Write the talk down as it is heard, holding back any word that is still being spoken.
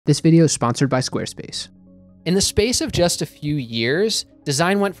This video is sponsored by Squarespace. In the space of just a few years,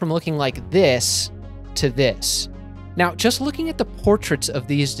 design went from looking like this to this. Now, just looking at the portraits of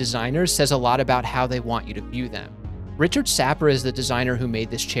these designers says a lot about how they want you to view them. Richard Sapper is the designer who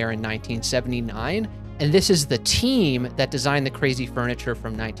made this chair in 1979, and this is the team that designed the crazy furniture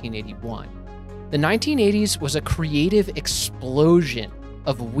from 1981. The 1980s was a creative explosion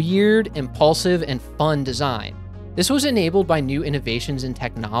of weird, impulsive, and fun design. This was enabled by new innovations in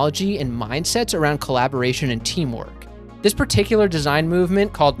technology and mindsets around collaboration and teamwork. This particular design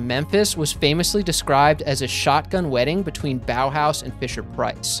movement, called Memphis, was famously described as a shotgun wedding between Bauhaus and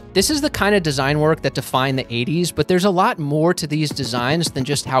Fisher-Price. This is the kind of design work that defined the 80s, but there's a lot more to these designs than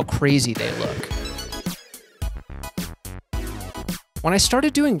just how crazy they look. When I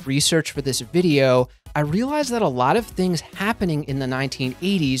started doing research for this video, I realized that a lot of things happening in the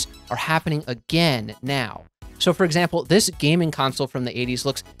 1980s are happening again now. So for example, this gaming console from the 80s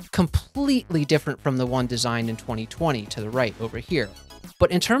looks completely different from the one designed in 2020 to the right over here. But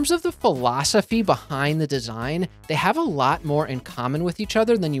in terms of the philosophy behind the design, they have a lot more in common with each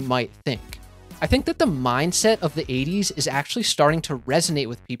other than you might think. I think that the mindset of the 80s is actually starting to resonate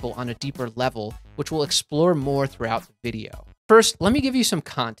with people on a deeper level, which we'll explore more throughout the video. First, let me give you some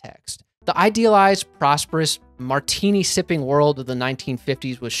context. The idealized, prosperous, martini-sipping world of the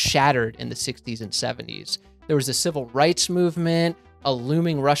 1950s was shattered in the 60s and 70s. There was a civil rights movement, a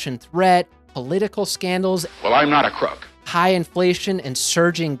looming Russian threat, political scandals. Well, I'm not a crook. High inflation and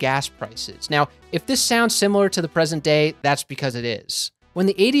surging gas prices. Now, if this sounds similar to the present day, that's because it is. When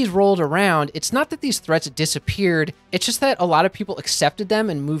the 80s rolled around, it's not that these threats disappeared, it's just that a lot of people accepted them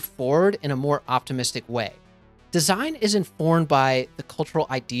and moved forward in a more optimistic way. Design is informed by the cultural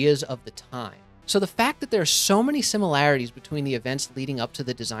ideas of the time. So the fact that there are so many similarities between the events leading up to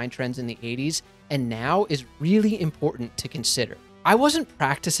the design trends in the 80s and now is really important to consider. I wasn't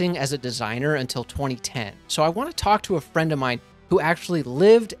practicing as a designer until 2010, so I want to talk to a friend of mine who actually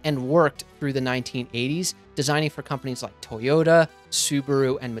lived and worked through the 1980s, designing for companies like Toyota,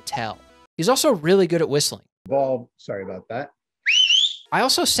 Subaru, and Mattel. He's also really good at whistling. Sorry about that. I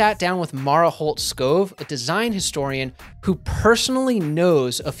also sat down with Mara Holt-Scove, a design historian who personally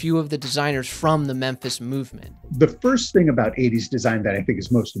knows a few of the designers from the Memphis movement. The first thing about 80s design that I think is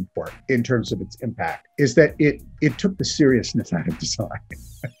most important in terms of its impact is that it took the seriousness out of design.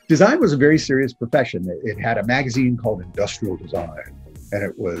 Design was a very serious profession. It had a magazine called Industrial Design, and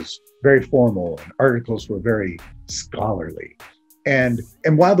it was very formal, and articles were very scholarly. And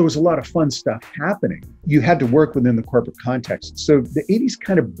while there was a lot of fun stuff happening, you had to work within the corporate context. So the 80s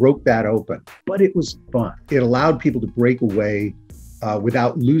kind of broke that open, but it was fun. It allowed people to break away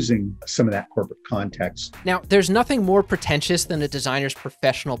without losing some of that corporate context. Now, there's nothing more pretentious than a designer's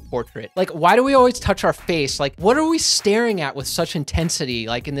professional portrait. Like, why do we always touch our face? Like, what are we staring at with such intensity,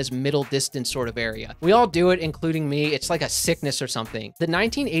 like in this middle distance sort of area? We all do it, including me. It's like a sickness or something. The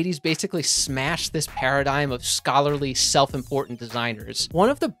 1980s basically smashed this paradigm of scholarly, self-important designers. One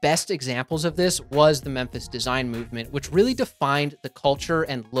of the best examples of this was the Memphis design movement, which really defined the culture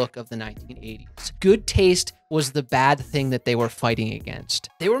and look of the 1980s. Good taste was the bad thing that they were fighting against.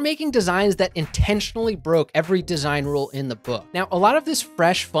 They were making designs that intentionally broke every design rule in the book. Now, a lot of this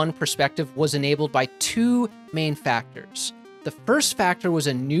fresh, fun perspective was enabled by two main factors. The first factor was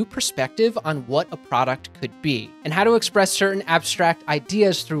a new perspective on what a product could be, and how to express certain abstract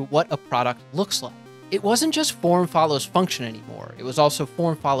ideas through what a product looks like. It wasn't just form follows function anymore. It was also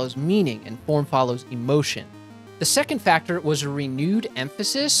form follows meaning and form follows emotion. The second factor was a renewed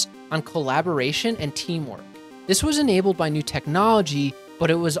emphasis on collaboration and teamwork. This was enabled by new technology,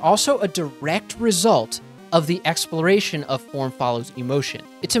 but it was also a direct result of the exploration of form follows emotion.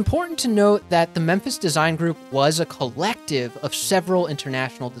 It's important to note that the Memphis Design Group was a collective of several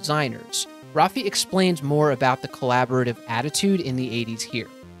international designers. Rafi explains more about the collaborative attitude in the 80s here.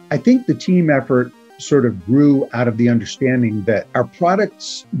 I think the team effort sort of grew out of the understanding that our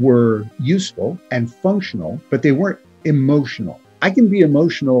products were useful and functional, but they weren't emotional. I can be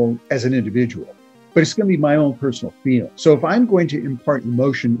emotional as an individual, but it's going to be my own personal feeling. So if I'm going to impart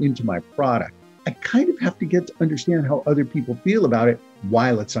emotion into my product, I kind of have to get to understand how other people feel about it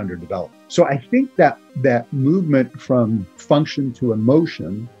while it's under development. So I think that movement from function to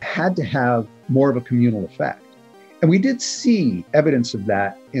emotion had to have more of a communal effect. And we did see evidence of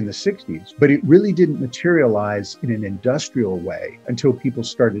that in the 60s, but it really didn't materialize in an industrial way until people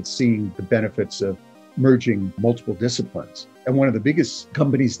started seeing the benefits of merging multiple disciplines. And one of the biggest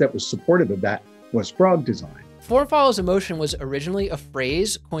companies that was supportive of that was Frog Design. Form follows emotion was originally a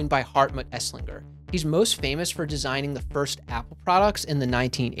phrase coined by Hartmut Esslinger. He's most famous for designing the first Apple products in the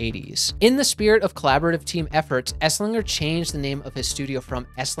 1980s. In the spirit of collaborative team efforts, Esslinger changed the name of his studio from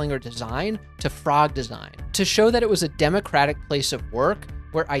Esslinger Design to Frog Design to show that it was a democratic place of work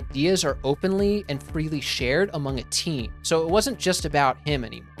where ideas are openly and freely shared among a team. So it wasn't just about him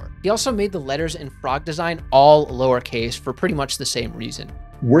anymore. He also made the letters in Frog Design all lowercase for pretty much the same reason.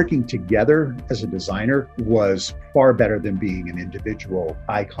 Working together as a designer was far better than being an individual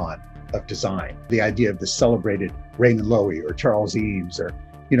icon of design. The idea of the celebrated Raymond Loewy or Charles Eames or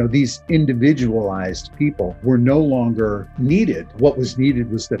these individualized people were no longer needed. What was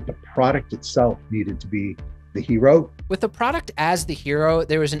needed was that the product itself needed to be the hero. With the product as the hero,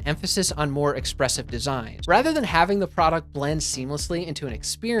 there was an emphasis on more expressive designs. Rather than having the product blend seamlessly into an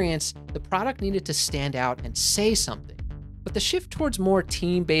experience, the product needed to stand out and say something. But the shift towards more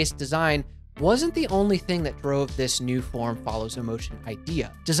team-based design wasn't the only thing that drove this new form follows emotion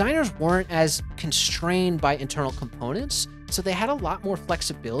idea. Designers weren't as constrained by internal components, so they had a lot more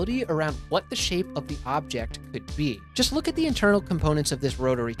flexibility around what the shape of the object could be. Just look at the internal components of this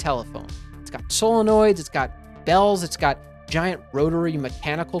rotary telephone. It's got solenoids, it's got bells, it's got giant rotary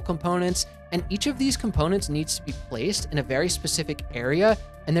mechanical components, and each of these components needs to be placed in a very specific area,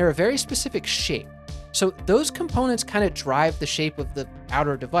 and they're a very specific shape. So those components kind of drive the shape of the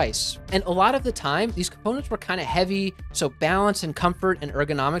outer device. And a lot of the time, these components were kind of heavy, so balance and comfort and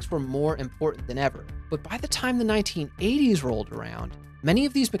ergonomics were more important than ever. But by the time the 1980s rolled around, many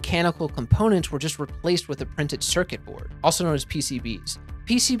of these mechanical components were just replaced with a printed circuit board, also known as PCBs.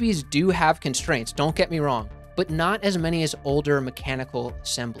 PCBs do have constraints, don't get me wrong, but not as many as older mechanical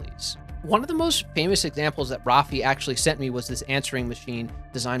assemblies. One of the most famous examples that Rafi actually sent me was this answering machine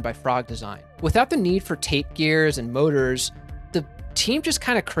designed by Frog Design. Without the need for tape gears and motors, the team just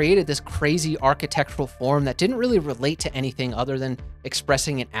kind of created this crazy architectural form that didn't really relate to anything other than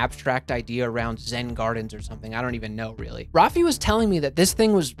expressing an abstract idea around Zen gardens or something. I don't even know, really. Rafi was telling me that this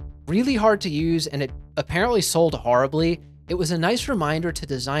thing was really hard to use and it apparently sold horribly. It was a nice reminder to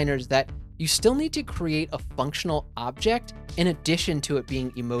designers that you still need to create a functional object in addition to it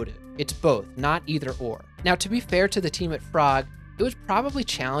being emotive. It's both, not either or. Now, to be fair to the team at Frog, it was probably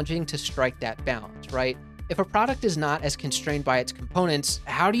challenging to strike that balance, right? If a product is not as constrained by its components,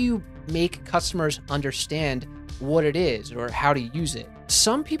 how do you make customers understand what it is or how to use it?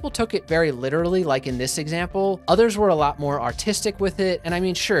 Some people took it very literally, like in this example. Others were a lot more artistic with it. And I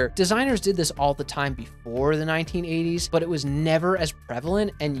mean, sure, designers did this all the time before the 1980s, but it was never as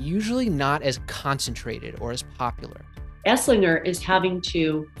prevalent and usually not as concentrated or as popular. Esslinger is having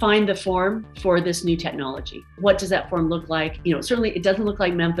to find the form for this new technology. What does that form look like? Certainly it doesn't look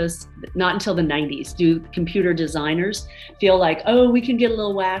like Memphis, not until the 90s. Do computer designers feel like, oh, we can get a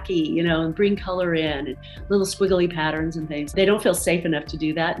little wacky, and bring color in and little squiggly patterns and things. They don't feel safe enough to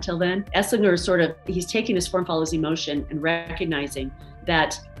do that until then. Esslinger is he's taking his form follows emotion and recognizing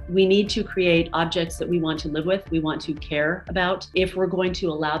that we need to create objects that we want to live with, we want to care about, if we're going to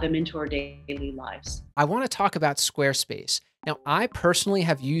allow them into our daily lives. I want to talk about Squarespace. Now, I personally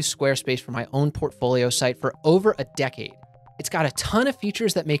have used Squarespace for my own portfolio site for over a decade. It's got a ton of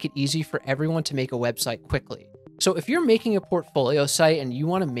features that make it easy for everyone to make a website quickly. So if you're making a portfolio site and you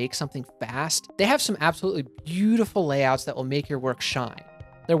want to make something fast, they have some absolutely beautiful layouts that will make your work shine.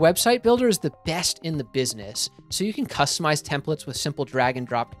 Their website builder is the best in the business, so you can customize templates with simple drag and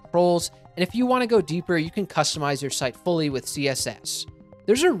drop controls, and if you want to go deeper, you can customize your site fully with CSS.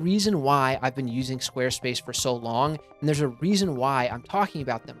 There's a reason why I've been using Squarespace for so long, and there's a reason why I'm talking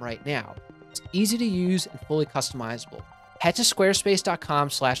about them right now. It's easy to use and fully customizable. Head to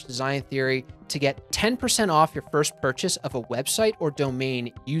squarespace.com/designtheory to get 10% off your first purchase of a website or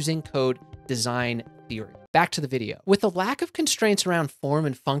domain using code DESIGNTHEORY. Back to the video. With the lack of constraints around form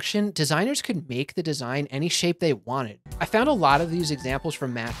and function, designers could make the design any shape they wanted. I found a lot of these examples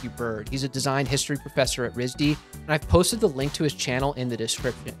from Matthew Bird. He's a design history professor at RISD, and I've posted the link to his channel in the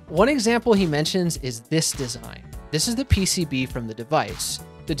description. One example he mentions is this design. This is the PCB from the device.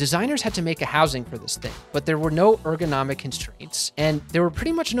 The designers had to make a housing for this thing, but there were no ergonomic constraints, and there were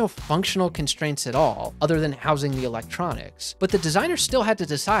pretty much no functional constraints at all, other than housing the electronics. But the designers still had to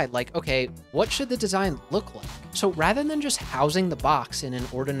decide, like, okay, what should the design look like? So rather than just housing the box in an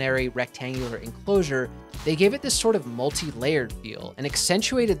ordinary rectangular enclosure, they gave it this sort of multi-layered feel and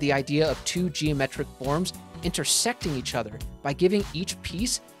accentuated the idea of two geometric forms intersecting each other by giving each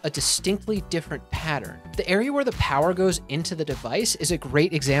piece a distinctly different pattern. The area where the power goes into the device is a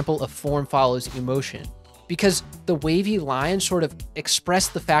great example of form follows emotion. because the wavy lines sort of express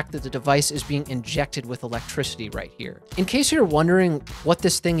the fact that the device is being injected with electricity right here. In case you're wondering what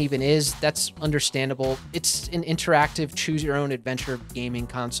this thing even is, that's understandable. It's an interactive choose-your-own-adventure gaming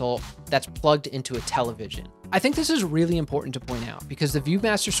console that's plugged into a television. I think this is really important to point out because the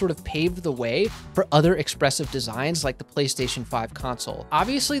Viewmaster sort of paved the way for other expressive designs like the PlayStation 5 console.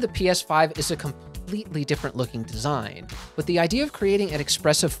 Obviously, the PS5 is a completely different looking design, but the idea of creating an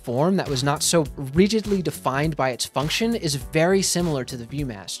expressive form that was not so rigidly defined by its function is very similar to the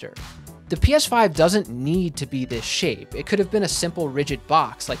Viewmaster. The PS5 doesn't need to be this shape. It could have been a simple rigid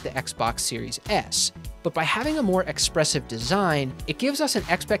box like the Xbox Series S. But by having a more expressive design, it gives us an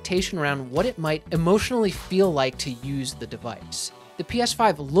expectation around what it might emotionally feel like to use the device. The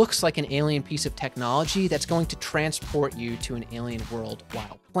PS5 looks like an alien piece of technology that's going to transport you to an alien world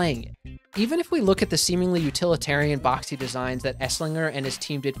while playing it. Even if we look at the seemingly utilitarian boxy designs that Esslinger and his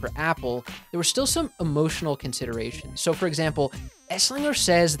team did for Apple, there were still some emotional considerations. So for example, Esslinger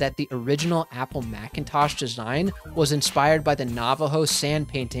says that the original Apple Macintosh design was inspired by the Navajo sand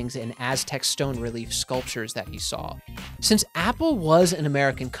paintings and Aztec stone relief sculptures that he saw. Since Apple was an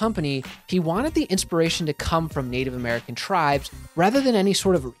American company, he wanted the inspiration to come from Native American tribes rather than any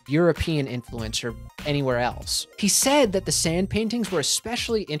sort of European influence or anywhere else. He said that the sand paintings were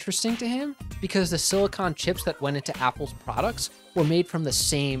especially interesting to him because the silicon chips that went into Apple's products were made from the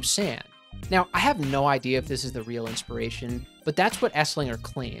same sand. Now, I have no idea if this is the real inspiration, but that's what Esslinger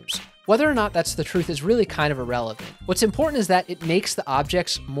claims. Whether or not that's the truth is really kind of irrelevant. What's important is that it makes the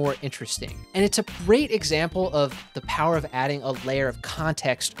objects more interesting. And it's a great example of the power of adding a layer of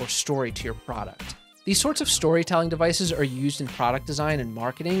context or story to your product. These sorts of storytelling devices are used in product design and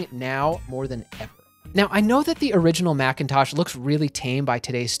marketing now more than ever. Now, I know that the original Macintosh looks really tame by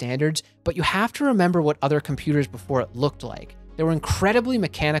today's standards, but you have to remember what other computers before it looked like. They were incredibly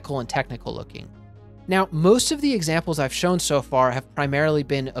mechanical and technical looking. Now, most of the examples I've shown so far have primarily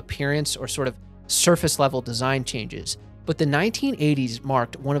been appearance or sort of surface level design changes, but the 1980s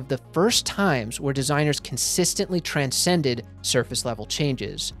marked one of the first times where designers consistently transcended surface level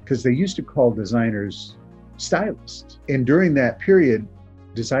changes. Because they used to call designers stylists. And during that period,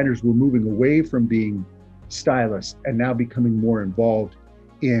 designers were moving away from being stylists and now becoming more involved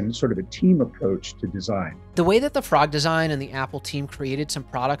in sort of a team approach to design. The way that the Frog Design and the Apple team created some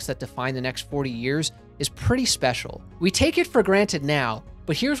products that define the next 40 years is pretty special. We take it for granted now,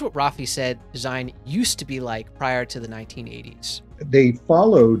 but here's what Rafi said design used to be like prior to the 1980s. They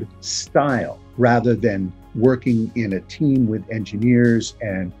followed style rather than working in a team with engineers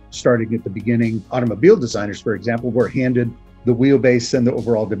and starting at the beginning. Automobile designers, for example, were handed the wheelbase and the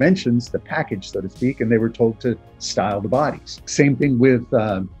overall dimensions, the package, so to speak, and they were told to style the bodies. Same thing with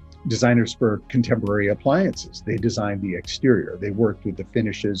designers for contemporary appliances. They designed the exterior. They worked with the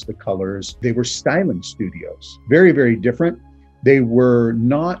finishes, the colors. They were styling studios. Very, very different. They were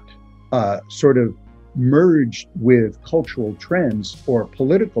not sort of merged with cultural trends or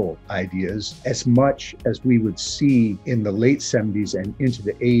political ideas as much as we would see in the late 70s and into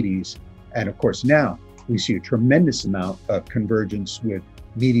the 80s. And of course, now we see a tremendous amount of convergence with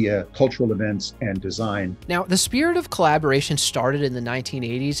media, cultural events, and design. Now, the spirit of collaboration started in the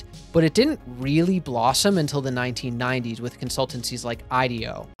 1980s, but it didn't really blossom until the 1990s with consultancies like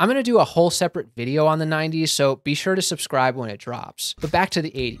IDEO. I'm going to do a whole separate video on the 90s, so be sure to subscribe when it drops. But back to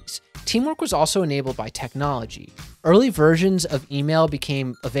the 80s. Teamwork was also enabled by technology. Early versions of email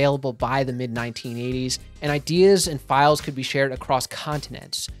became available by the mid-1980s, and ideas and files could be shared across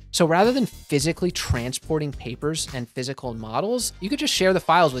continents. So rather than physically transporting papers and physical models, you could just share the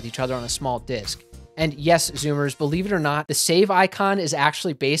files with each other on a small disk. And yes, Zoomers, believe it or not, the save icon is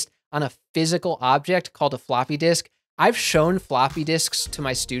actually based on a physical object called a floppy disk. I've shown floppy disks to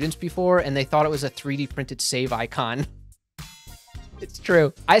my students before, and they thought it was a 3D printed save icon. It's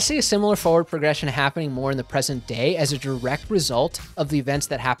true. I see a similar forward progression happening more in the present day as a direct result of the events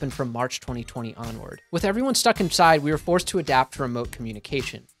that happened from March 2020 onward. With everyone stuck inside, we were forced to adapt to remote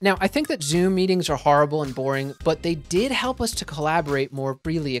communication. Now, I think that Zoom meetings are horrible and boring, but they did help us to collaborate more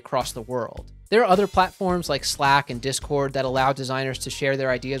freely across the world. There are other platforms like Slack and Discord that allow designers to share their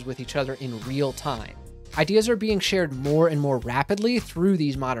ideas with each other in real time. Ideas are being shared more and more rapidly through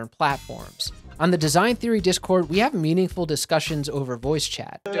these modern platforms. On the Design Theory Discord, we have meaningful discussions over voice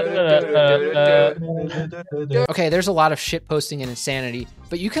chat. Okay, there's a lot of shit posting and insanity,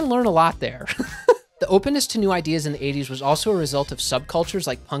 but you can learn a lot there. The openness to new ideas in the 80s was also a result of subcultures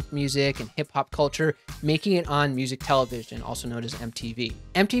like punk music and hip-hop culture making it on music television, also known as MTV.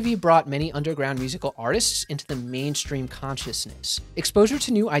 MTV brought many underground musical artists into the mainstream consciousness. Exposure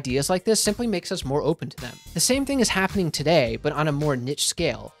to new ideas like this simply makes us more open to them. The same thing is happening today, but on a more niche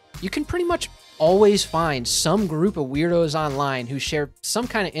scale. You can pretty much always find some group of weirdos online who share some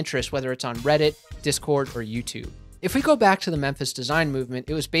kind of interest, whether it's on Reddit, Discord, or YouTube. If we go back to the Memphis design movement,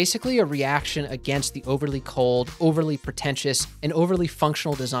 it was basically a reaction against the overly cold, overly pretentious, and overly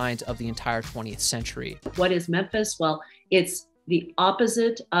functional designs of the entire 20th century. What is Memphis? Well, it's the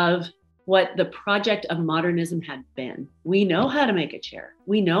opposite of what the project of modernism had been. We know how to make a chair.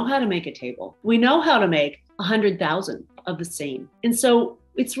 We know how to make a table. We know how to make 100,000 of the same. And so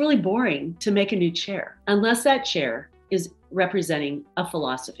it's really boring to make a new chair unless that chair is representing a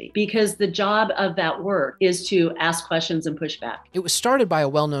philosophy, because the job of that work is to ask questions and push back. It was started by a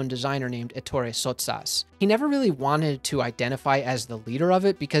well-known designer named Ettore Sottsass. He never really wanted to identify as the leader of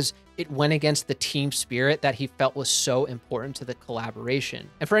it because it went against the team spirit that he felt was so important to the collaboration.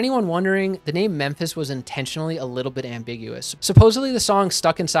 And for anyone wondering, the name Memphis was intentionally a little bit ambiguous. Supposedly the song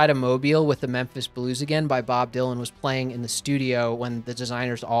Stuck Inside a Mobile with the Memphis Blues Again by Bob Dylan was playing in the studio when the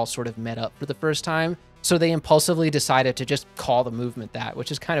designers all sort of met up for the first time. So they impulsively decided to just call the movement that,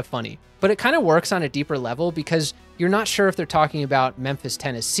 which is kind of funny. But it kind of works on a deeper level because you're not sure if they're talking about Memphis,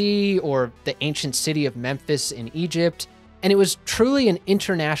 Tennessee, or the ancient city of Memphis in Egypt. And it was truly an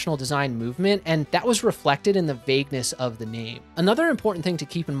international design movement, and that was reflected in the vagueness of the name. Another important thing to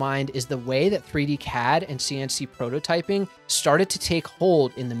keep in mind is the way that 3D CAD and CNC prototyping started to take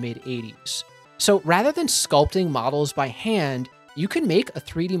hold in the mid-80s. So rather than sculpting models by hand, you can make a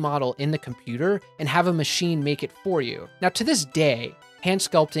 3D model in the computer and have a machine make it for you. Now, to this day, hand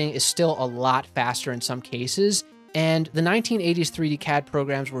sculpting is still a lot faster in some cases, and the 1980s 3D CAD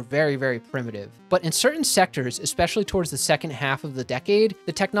programs were very, very primitive. But in certain sectors, especially towards the second half of the decade,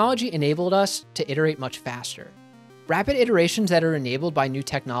 the technology enabled us to iterate much faster. Rapid iterations that are enabled by new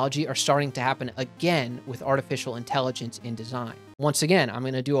technology are starting to happen again with artificial intelligence in design. Once again, I'm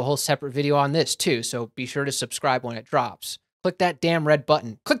going to do a whole separate video on this too, so be sure to subscribe when it drops. Click that damn red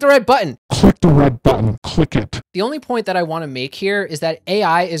button. Click the red button. Click the red button. Click it. The only point that I want to make here is that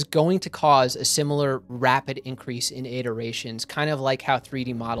AI is going to cause a similar rapid increase in iterations, kind of like how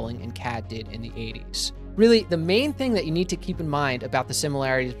 3D modeling and CAD did in the 80s. Really, the main thing that you need to keep in mind about the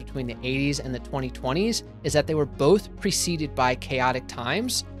similarities between the 80s and the 2020s is that they were both preceded by chaotic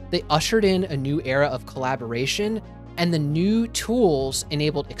times. They ushered in a new era of collaboration, and the new tools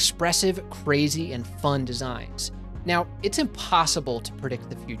enabled expressive, crazy, and fun designs. Now, it's impossible to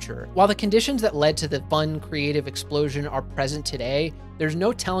predict the future. While the conditions that led to the fun, creative explosion are present today, there's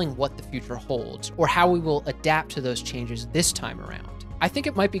no telling what the future holds or how we will adapt to those changes this time around. I think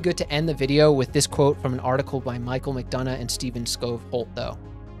it might be good to end the video with this quote from an article by Michael McDonough and Stephen Scove Holt, though.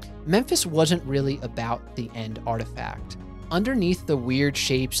 Memphis wasn't really about the end artifact. Underneath the weird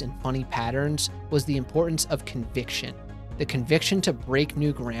shapes and funny patterns was the importance of conviction. The conviction to break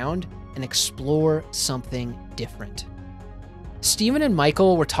new ground and explore something different. Stephen and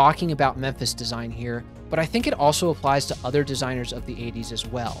Michael were talking about Memphis design here, but I think it also applies to other designers of the 80s as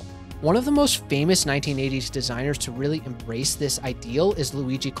well. One of the most famous 1980s designers to really embrace this ideal is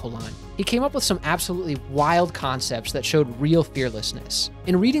Luigi Colani. He came up with some absolutely wild concepts that showed real fearlessness.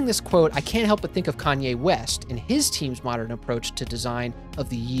 In reading this quote, I can't help but think of Kanye West and his team's modern approach to design of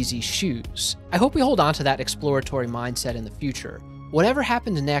the Yeezy shoes. I hope we hold on to that exploratory mindset in the future. Whatever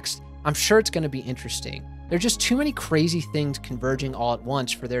happens next, I'm sure it's going to be interesting. There are just too many crazy things converging all at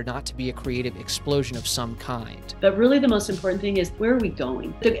once for there not to be a creative explosion of some kind. But really the most important thing is, where are we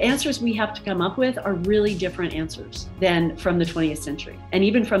going? The answers we have to come up with are really different answers than from the 20th century and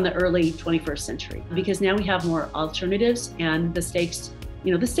even from the early 21st century, because now we have more alternatives and the stakes,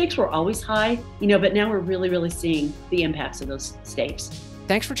 the stakes were always high, but now we're really seeing the impacts of those stakes.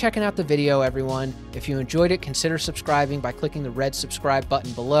 Thanks for checking out the video, everyone. If you enjoyed it, consider subscribing by clicking the red subscribe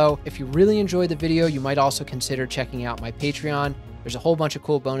button below. If you really enjoyed the video, you might also consider checking out my Patreon. There's a whole bunch of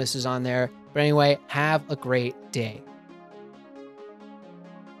cool bonuses on there. But anyway, have a great day.